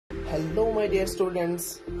Hello my dear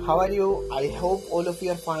students, how are you? I hope all of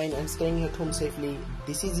you are fine and staying at home safely.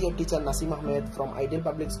 This is your teacher Nasim Ahmed from Ideal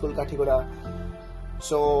Public School Kathigura.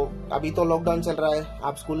 So अभी तो lockdown चल रहा है,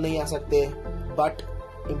 आप school नहीं आ सकते, but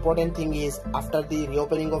important thing is after the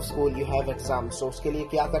reopening of school you have exam. So उसके लिए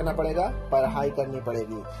क्या करना पड़ेगा? पढ़ाई करनी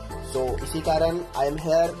पड़ेगी. So इसी कारण I am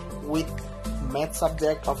here with math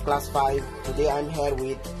subject of class 5. Today I am here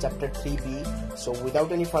with chapter 3B. So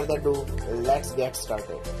without any further ado, let's get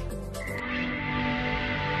started.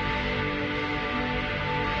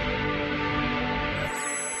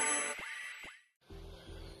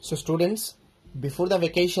 So students, before the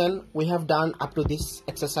vacation we have done up to this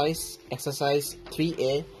exercise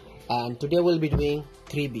 3A, and today we'll be doing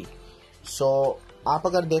 3B. So आप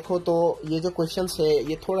अगर देखो तो ये जो questions है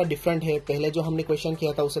ये थोड़ा different है, पहले जो हमने क्वेश्चन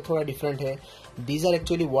किया था उससे थोड़ा डिफरेंट है. These are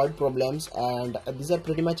actually word problems and these are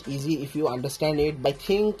pretty much easy if you understand it. I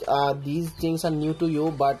think these things are new to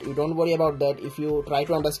you, but you don't worry about that. If you try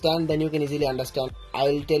to understand, then you can easily understand.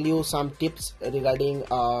 I'll tell you some tips regarding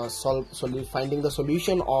finding the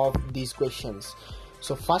solution of these questions.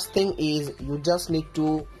 So first thing is you just need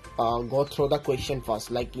to go through the question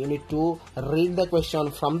first. Like you need to read the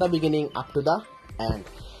question from the beginning up to the end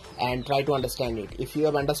and try to understand it. If you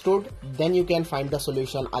have understood, then you can find the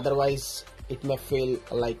solution. Otherwise it may feel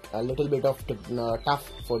like a little bit of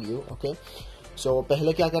tough for you. Okay, so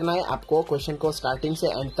पहले क्या करना है, आपको question को starting से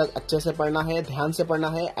and तक अच्छे से पढ़ना है, ध्यान से पढ़ना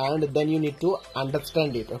है, and then you need to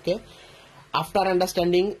understand it. Okay, after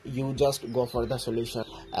understanding you just go for the solution,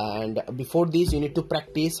 and before this you need to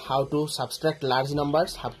practice how to subtract large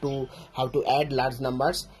numbers, how to add large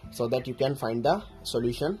numbers, so that you can find the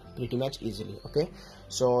solution pretty much easily. Okay,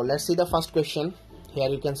 so let's see the first question. Here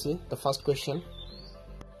you can see the first question.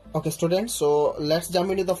 Okay students, so let's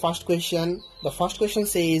jump into the first question. The first question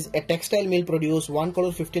says a textile mill produced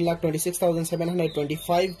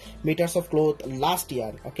 1,15,26,725 meters of cloth last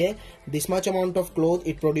year. Okay, this much amount of cloth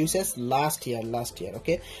it produces last year.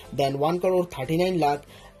 Okay, then 1,39 lakh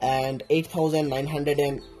and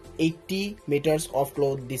 8,980 meters of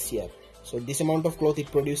cloth this year. So this amount of cloth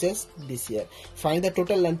it produces this year. Find the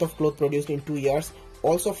total length of cloth produced in 2 years.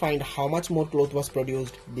 Also find how much more cloth was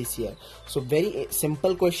produced this year. So very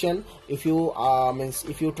simple question. If you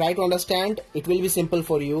try to understand, it will be simple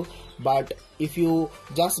for you, but if you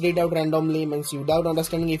just read out randomly, means without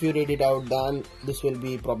understanding, if you read it out, then this will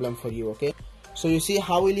be problem for you. Okay, so you see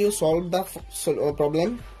how will you solve the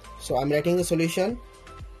problem. So I'm writing the solution.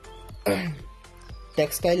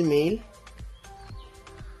 Textile mill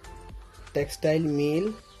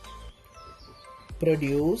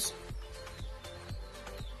produce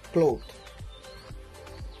cloth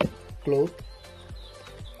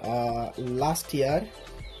last year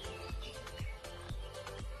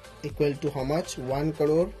equal to how much?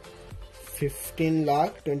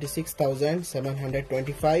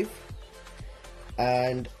 1,15,26,725,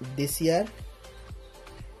 and this year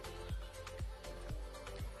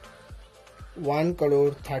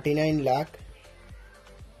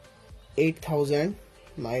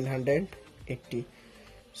 1,39,08,980.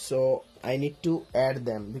 So I need to add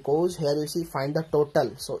them, because here you see find the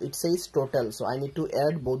total, so it says total, so I need to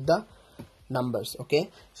add both the numbers. Okay,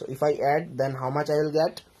 so if I add, then how much I will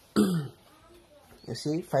get? You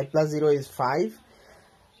see 5 plus 0 is 5,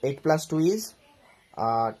 8 plus 2 is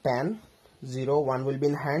 10, 0, 1 will be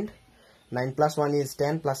in hand, 9 plus 1 is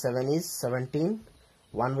 10, plus 7 is 17,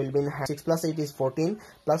 1 will be in hand, 6 plus 8 is 14,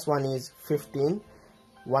 plus 1 is 15,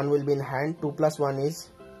 1 will be in hand, 2 plus 1 is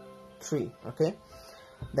 3. Okay,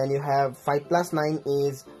 then you have 5 plus 9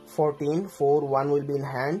 is 14, 4, 1 will be in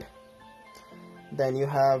hand. Then you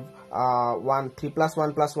have 3 plus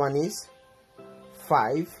 1 plus 1 is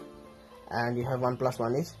 5, and you have 1 plus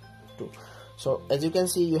 1 is 2. So as you can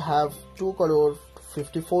see, you have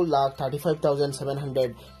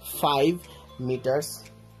 2,54,35,705 meters.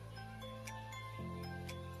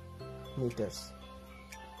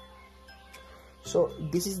 So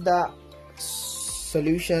this is the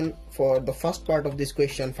solution for the first part of this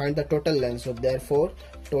question. Find the total length. So therefore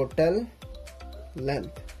total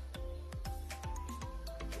length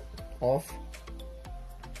of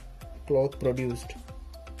cloth produced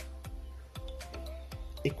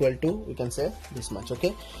equal to, we can say, this much.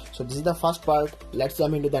 Okay, so this is the first part. Let's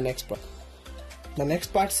jump into the next part. The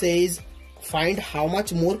next part says find how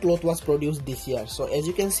much more cloth was produced this year. So as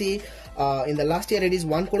you can see, in the last year it is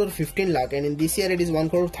 1,15 lakh, and in this year it is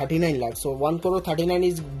 1,39 lakh. So 1,39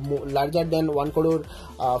 is larger than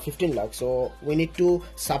 1,15 lakh. So we need to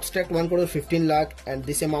subtract 1,15 lakh and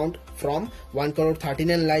this amount from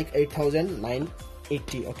 1,39 lakh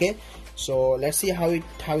 8,980. Okay, so let's see how it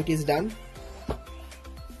is done.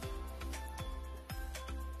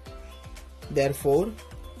 therefore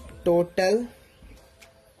total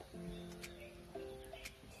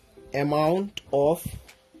amount of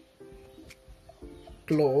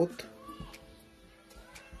cloth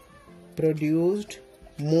produced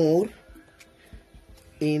more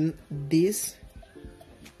in this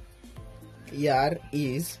year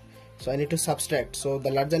is, so I need to subtract. So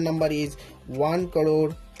the larger number is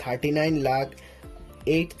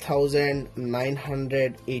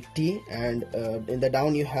 1,39,08,980, and in the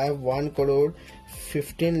down you have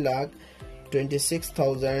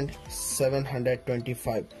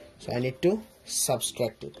 1,15,26,725. so I need to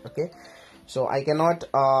subtract it. Okay, so I cannot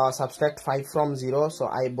subtract 5 from 0, so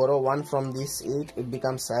I borrow 1 from this 8, it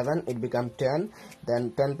becomes 7, it becomes 10,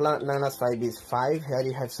 then 10 minus 5 is 5, here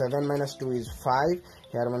you have 7 minus 2 is 5,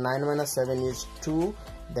 here 9 minus 7 is 2,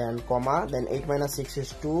 then comma, then 8 minus 6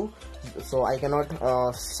 is 2, so I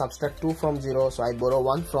cannot subtract 2 from 0, so I borrow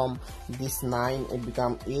 1 from this 9, it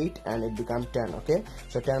becomes 8 and it becomes 10. Okay,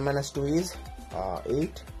 so 10 minus 2 is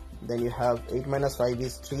 8, then you have 8 minus 5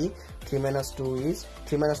 is 3, 3 minus 1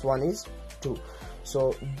 is 2.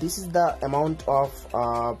 So this is the amount of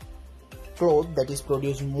cloth that is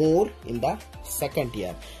produced more in the second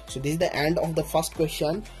year. So this is the end of the first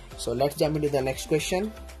question. So let's jump into the next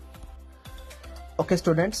question. Okay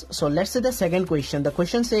students, so let's see the second question. The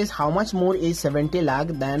question says how much more is 70 lakh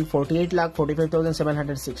than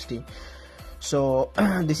 48,45,760. So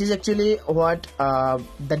this is actually what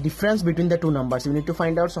the difference between the two numbers we need to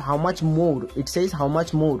find out. So how much more, it says how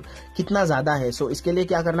much more, कितना ज़्यादा है. So इसके लिए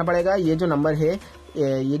क्या करना पड़ेगा, ये जो नंबर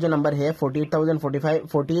है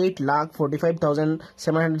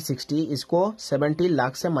 48,45,760 इसको 70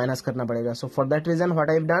 लाख से माइनस करना पड़ेगा. So for that reason what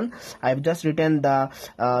I've done, I've just written the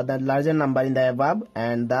larger number in the above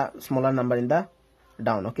and the smaller number in the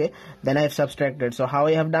down. Okay, then I have subtracted. So how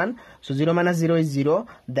I have done, so 0 minus 0 is 0,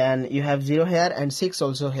 then you have 0 here and 6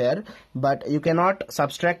 also here, but you cannot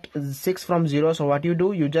subtract 6 from 0. So what you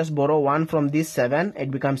do, you just borrow 1 from this 7, it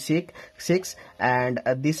becomes 6, and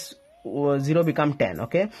this 0 become 10.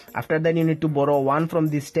 Okay, after that you need to borrow 1 from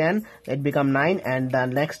this 10, it become 9, and the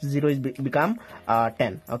next 0 is become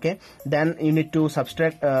 10. Okay, then you need to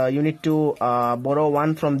subtract, you need to borrow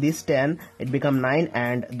 1 from this 10, it become 9,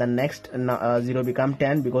 and the next 0 become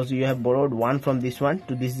 10 because you have borrowed 1 from this one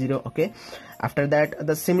to this 0. Okay, after that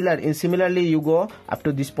the similarly you go up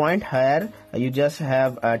to this point. Here you just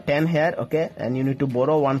have 10 here. Okay, and you need to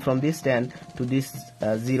borrow 1 from this 10 to this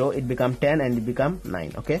 0, it become 10 and it become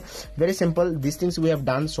 9. Okay, very simple. These things we have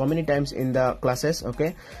done so many times in the classes.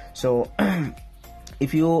 Okay, so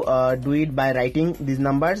if you do it by writing these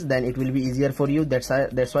numbers, then it will be easier for you. That's why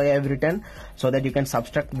I have written, so that you can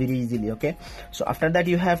subtract very easily. Okay, so after that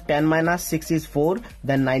you have 10 minus 6 is 4,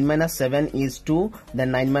 then 9 minus 7 is 2,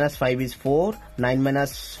 then 9 minus 5 is 4, 9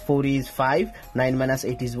 minus 4 is 5, 9 minus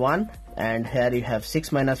 8 is 1, and here you have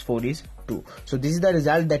 6 minus 4 is 2. So this is the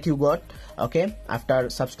result that you got. Okay, after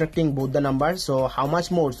subtracting both the numbers. So how much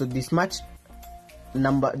more? So this much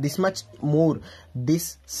number, this much more,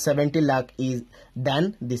 this 70 lakh is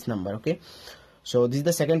than this number. Okay, so this is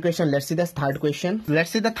the second question. Let's see the third question.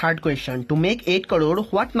 To make 8 crore,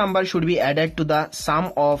 what number should be added to the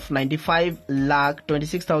sum of 95 lakh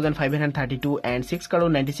 26,532 and 6 crore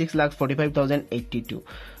 96 lakh 45,082?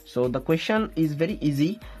 So the question is very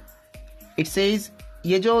easy. It says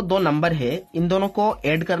ये जो दो number है इन दोनों को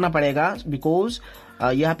add करना पड़ेगा, because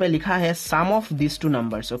यहाँ पे लिखा है सम of this two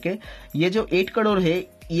numbers. Okay, ये जो 8 करोड़ है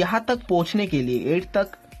यहाँ तक पहुंचने के लिए, 8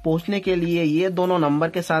 तक पहुंचने के लिए ये दोनों नंबर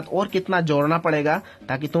के साथ और कितना जोड़ना पड़ेगा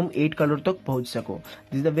ताकि तुम 8 करोड़ तक पहुंच सको.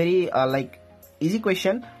 This is a very like easy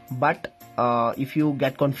question, but if you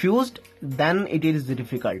get confused then it is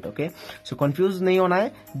difficult. Okay, so confused नहीं होना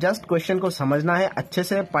है, just question को समझना है, अच्छे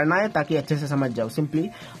से पढ़ना है ताकि अच्छे से समझ जाओ simply.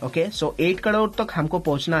 Okay, so 8 करोड़ तक हमको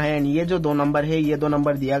पहुंचना है, एंड ये जो दो नंबर है, ये दो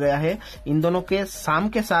नंबर दिया गया है, इन दोनों के साम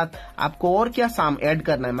के साथ आपको और क्या साम ऐड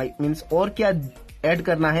करना है, मीन्स और क्या ऐड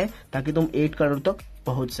करना है ताकि तुम 8 करोड़ तक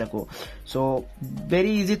पहुंच सको. सो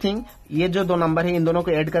वेरी इजी थिंग, ये जो दो नंबर है इन दोनों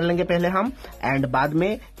को ऐड कर लेंगे पहले हम, एंड बाद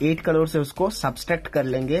में 8 करोड़ से उसको सब्सट्रैक्ट कर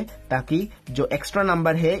लेंगे ताकि जो एक्स्ट्रा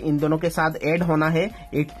नंबर है इन दोनों के साथ ऐड होना है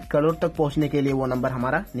 8 करोड़ तक पहुंचने के लिए, वो नंबर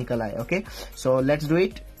हमारा निकल आए. Okay, so let's do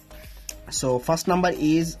it. So first number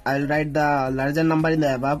is, I will write the larger number in the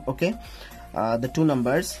above. Okay, the two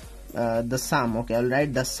numbers, the some. Okay, I will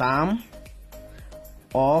write the some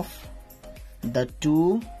of the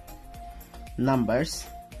two numbers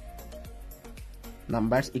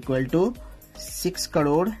equal to 6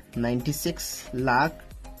 crore 96 lakh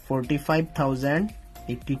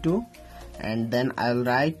 45,082, and then I'll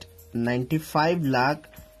write 95 lakh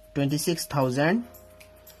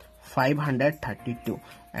 26,532,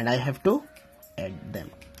 and I have to add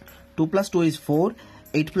them. 2 plus 2 is 4,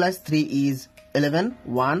 8 plus 3 is 11,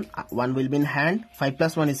 1 will be in hand, 5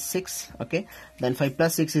 plus 1 is 6, okay, then 5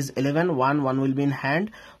 plus 6 is 11, 1 will be in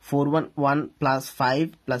hand, 4 1 plus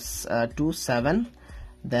 5 plus 2 7,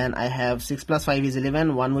 then I have 6 plus 5 is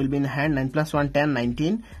 11, 1 will be in hand, 9 plus 1 10,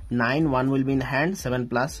 19, 9 1 will be in hand, 7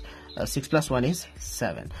 plus 6 plus 1 is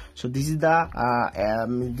 7. So this is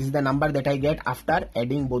the number that I get after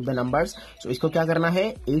adding both the numbers. So इसको क्या करना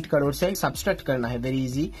है, 8 करोड़ से subtract करना है, very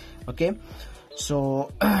easy, okay.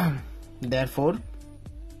 So therefore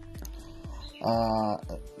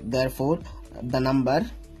the number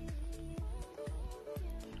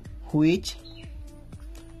which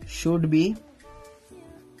should be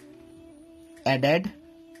added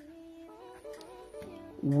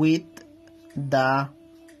with the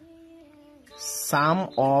sum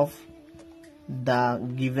of the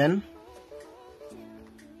given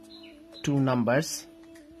two numbers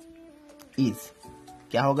is,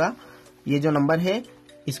 क्या होगा, ये जो नंबर है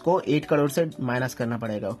इसको 8 करोड़ से माइनस करना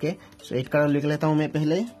पड़ेगा, ओके. सो 8 करोड़ लिख लेता हूं मैं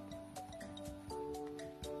पहले,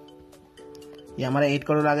 ये हमारा 8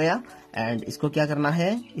 करोड़ आ गया, एंड इसको क्या करना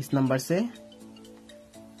है, इस नंबर से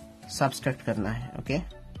सब्सट्रैक्ट करना है, ओके.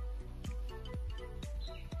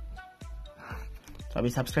 तो अभी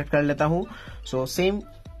सब्सट्रैक्ट कर लेता हूं. सो सेम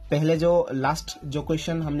पहले जो लास्ट जो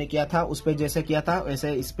क्वेश्चन हमने किया था उस पे जैसे किया था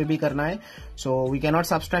वैसे इस पे भी करना है. So we can not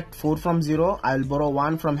subtract 4 from 0. I will borrow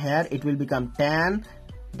 1 from here, it will become 10,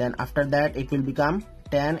 then after that it will become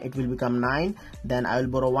 10, it will become 9, then I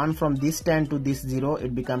will borrow 1 from this 10 to this 0,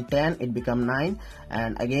 it become 10, it become 9,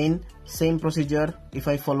 and again same procedure if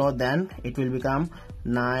I follow, then it will become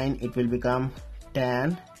 9, it will become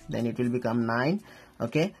 10, then it will become 9,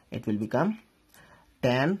 okay, it will become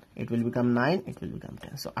 10, it will become 9, it will become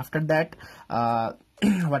 10. So after that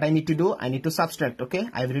what I need to do, I need to subtract, okay.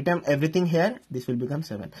 I've written everything here, this will become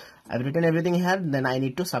 7. I've written everything here, then I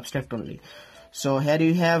need to subtract only. So here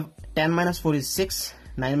you have 10 minus 4 is 6,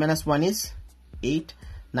 9 minus 1 is 8,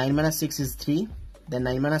 9 minus 6 is 3, then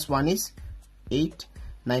 9 minus 1 is 8,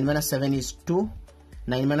 9 minus 7 is 2,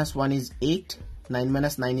 9 minus 1 is 8, 9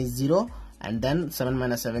 minus 9 is 0, and then 7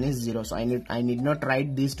 minus 7 is 0. So I need not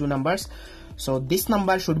write these two numbers. So this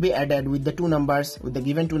number should be added with the two numbers, with the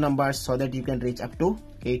given two numbers, so that you can reach up to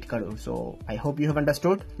 8 crore. So I hope you have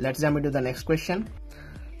understood. Let's jump into the next question.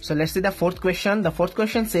 So let's see the fourth question. The fourth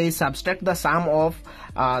question says subtract the sum of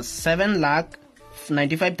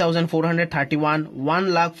 7,95,431,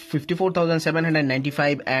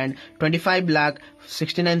 1,54,795 and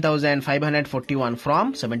 25,69,541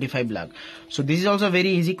 from 75 lakh. So this is also a very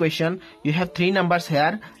easy question. You have three numbers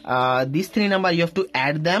here. These three numbers you have to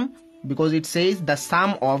add them, because it says the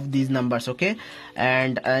sum of these numbers, okay,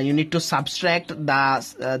 and you need to subtract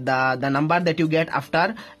the number that you get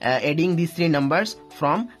after adding these three numbers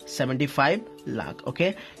from 75 lakh,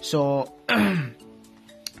 okay. So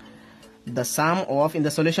the sum of, in the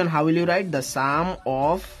solution how will you write, the sum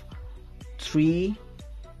of three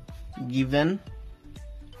given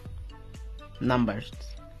numbers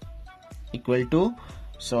equal to,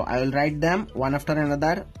 so I will write them one after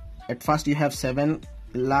another. At first you have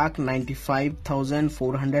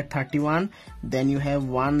 7,95,431, then you have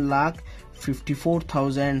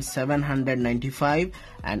 1,54,795,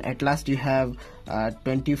 and at last you have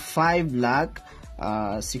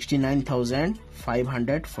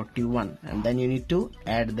 25,69,541, and then you need to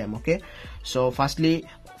add them, okay. So firstly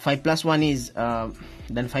 5 plus 1 is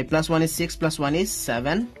then 5 plus 1 is 6, plus 1 is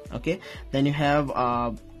 7, okay. Then you have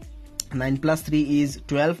 9 plus 3 is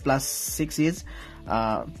 12, plus 6 is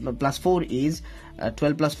plus 4 is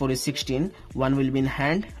 12, plus 4 is 16, 1 will be in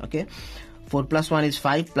hand, okay. 4 plus 1 is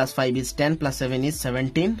 5, plus 5 is 10, plus 7 is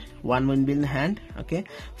 17, 1 will be in hand, okay.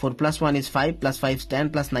 4 plus 1 is 5, plus 5 is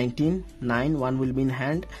 10, plus 19, 9, 1 will be in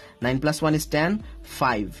hand. 9 plus 1 is 10,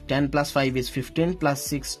 5, 10 plus 5 is 15, plus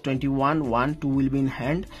 6 21, 1, 2 will be in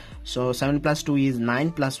hand. So 7 plus 2 is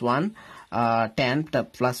 9, plus 1 10,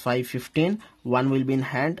 plus 5 15, 1 will be in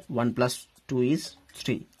hand, 1 plus 2 is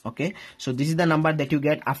 3, okay. So this is the number that you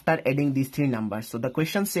get after adding these three numbers. So the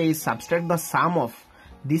question says subtract the sum of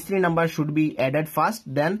these three numbers should be added first,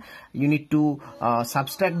 then you need to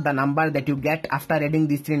subtract the number that you get after adding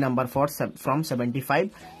these three numbers from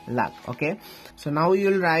 75 lakh, okay. So now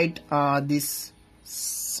you will write this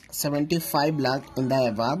 75 lakh in the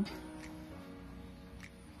above,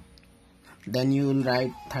 then you will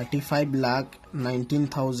write 35 lakh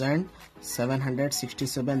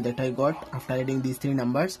 19,767 that I got after adding these three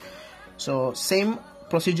numbers. So same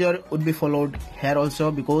procedure would be followed here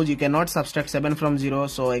also, because you cannot subtract 7 from 0.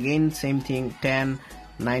 So again same thing, 10,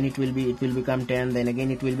 9 it will become 10, then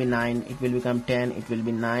again it will be 9, it will become 10, it will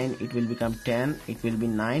be 9, it will become 10, it will be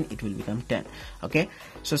 9, it will become 10. Okay,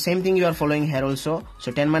 so same thing you are following here also.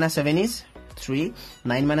 So 10 minus 7 is 3,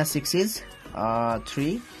 9 minus 6 is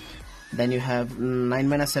 3, then you have 9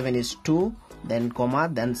 minus 7 is 2, then comma,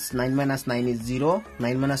 then 9 minus 9 is 0,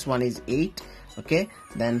 9 minus 1 is 8. Okay,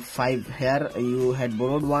 then 5, here you had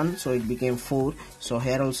borrowed 1, so it became 4, so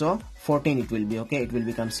here also 14 it will be. Okay, it will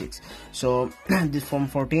become 6. So this from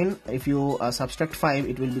 14, if you subtract 5,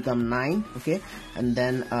 it will become 9. Okay, and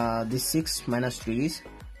then this 6 minus 3 is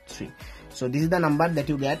 3. So this is the number that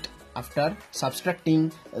you get after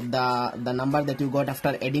subtracting the number that you got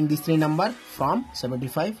after adding these three number from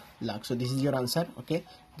 75 lakh. So this is your answer. Okay,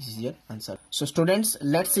 this is your answer. So students,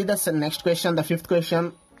 let's see the next question, the fifth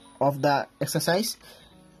question of the exercise.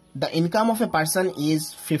 The income of a person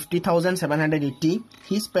is 50,780.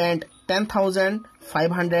 He spent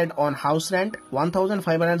 10,500 on house rent,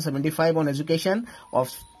 1,575 on education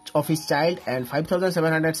of his child, and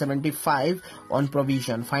 5,775 on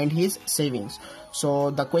provision. Find his savings.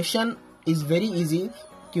 So the question is very easy,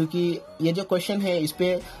 क्योंकि ये जो question है इस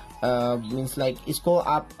पे means like इसको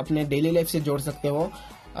आप अपने daily life से जोड़ सकते हो.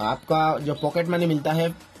 आपका जो pocket money मिलता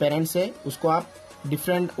है parents से, उसको आप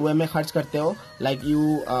different way में खर्च करते हो, like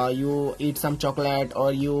you eat some chocolate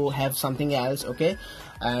or you have something else. Okay,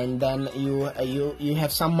 and then you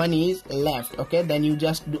have some money left. Okay, then you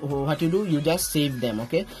just what you do, you just save them.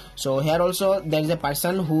 Okay, so here also there is a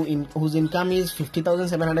person whose income is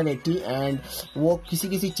 50,780 and वो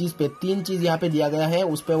किसी चीज पे, तीन चीज यहाँ पे दिया गया है,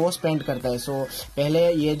 उस पे वो स्पेंड करता है. सो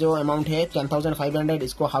पहले ये जो अमाउंट है 10,500,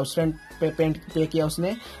 इसको हाउस रेंट पे किया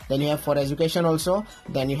उसने. then you have for education also,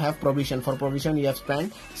 then you have provision. For provision you have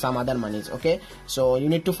spent some other monies. Okay, so you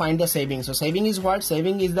need to find the saving. So saving is what?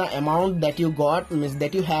 Saving is the amount that you got, means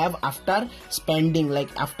that you have after spending, like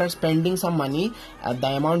after spending some money, the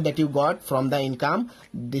amount that you got from the income,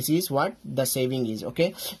 this is what the saving is.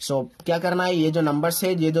 Okay, so क्या करना है, ये जो numbers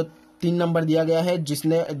है, ये जो तीन number दिया गया है,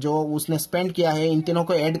 जो उसने स्पेंड किया है, इन तीनों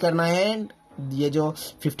को ऐड करना है, ये जो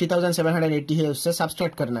 50,780 है उससे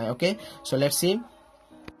सब्सट्रैक्ट करना है. Okay, so let's see.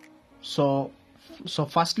 So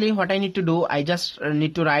firstly what I need to do, I just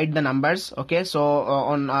need to write the numbers. Okay, so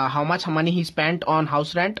on how much money he spent on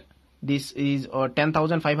house rent, this is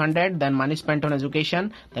 10,500. then money spent on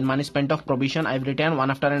education, then money spent of provision, I've written one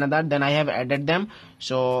after another, then I have added them.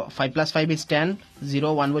 So 5 plus 5 is 10,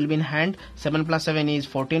 0, 1 will be in hand. 7 plus 7 is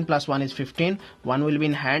 14, plus 1 is 15, 1 will be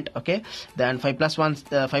in hand. Okay, then 5 plus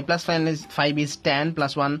 5 is 10,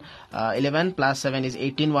 plus 1 11, plus 7 is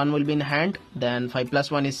 18, 1 will be in hand. Then 5 plus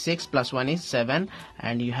 1 is 6, plus 1 is 7,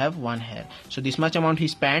 and you have 1 here. So this much amount he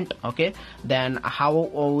spent. Okay, then how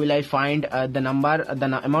will I find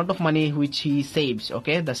the amount of money which he saves?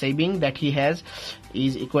 Okay, the saving that he has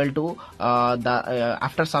is equal to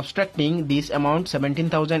after subtracting this amount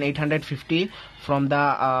 17,850 from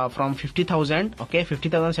 50,000. Okay,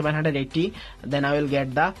 50,780, then I will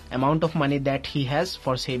get the amount of money that he has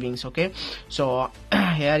for savings. Okay, so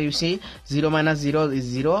here you see 0 minus 0 is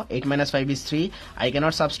 0, 8 minus 5 is 3. I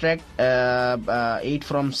cannot subtract 8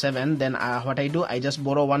 from 7. Then what I do, I just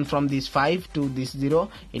borrow 1 from this 5 to this 0,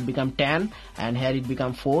 it become 10, and here it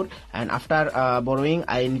become 4, and after borrowing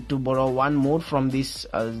I need to borrow 1 more from this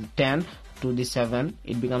 10 to this 7,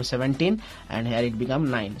 it becomes 17, and here it become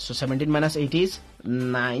 9. So 17 minus 8 is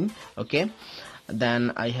 9. Okay,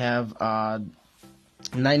 then I have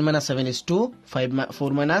 9 minus 7 is 2, 4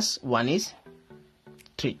 minus 1 is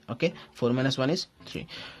 3. Okay, 4 minus 1 is 3.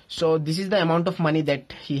 So this is the amount of money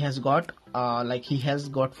that he has got, like he has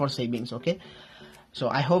got for savings. Okay, so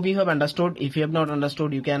I hope you have understood. If you have not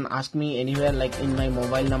understood, you can ask me anywhere, like in my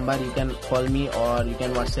mobile number, you can call me, or you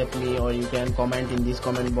can WhatsApp me, or you can comment in this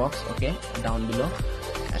comment box. Okay, down below.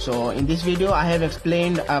 So in this video I have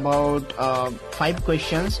explained about 5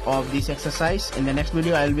 questions of this exercise. In the next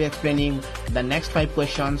video I will be explaining the next 5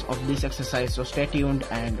 questions of this exercise. So stay tuned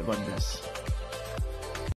and God bless.